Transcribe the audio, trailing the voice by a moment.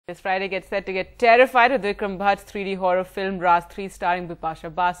This Friday gets set to get terrified with Vikram Bhatt's 3D horror film Raaz 3 starring Bipasha,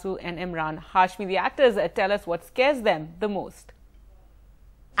 Basu and Emraan. Hashmi, the actors, tell us what scares them the most.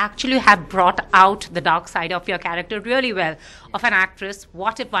 Actually have brought out the dark side of your character really well, of an actress.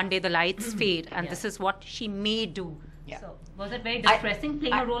 What if one day the lights fade and this is what she may do? So, was it very distressing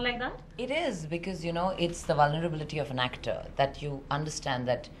playing a role like that? It is, because it's the vulnerability of an actor that you understand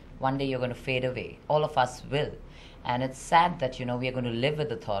that one day you're going to fade away. All of us will. And it's sad that we are going to live with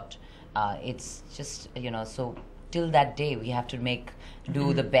the thought. It's just so till that day we have to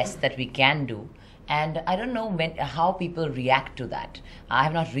do the best that we can do. And I don't know how people react to that. I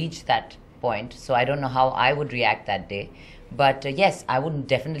have not reached that point, so I don't know how I would react that day. But yes, I would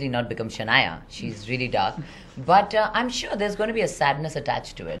definitely not become Shania. She's really dark. But I'm sure there's going to be a sadness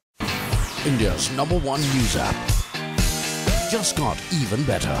attached to it. India's #1 news app just got even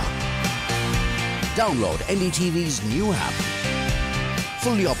better. Download NDTV's new app.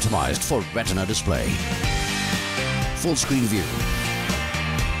 Fully optimized for retina display. Full screen view.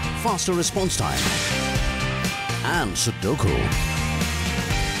 Faster response time. And Sudoku.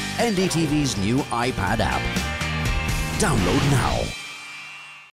 NDTV's new iPad app. Download now.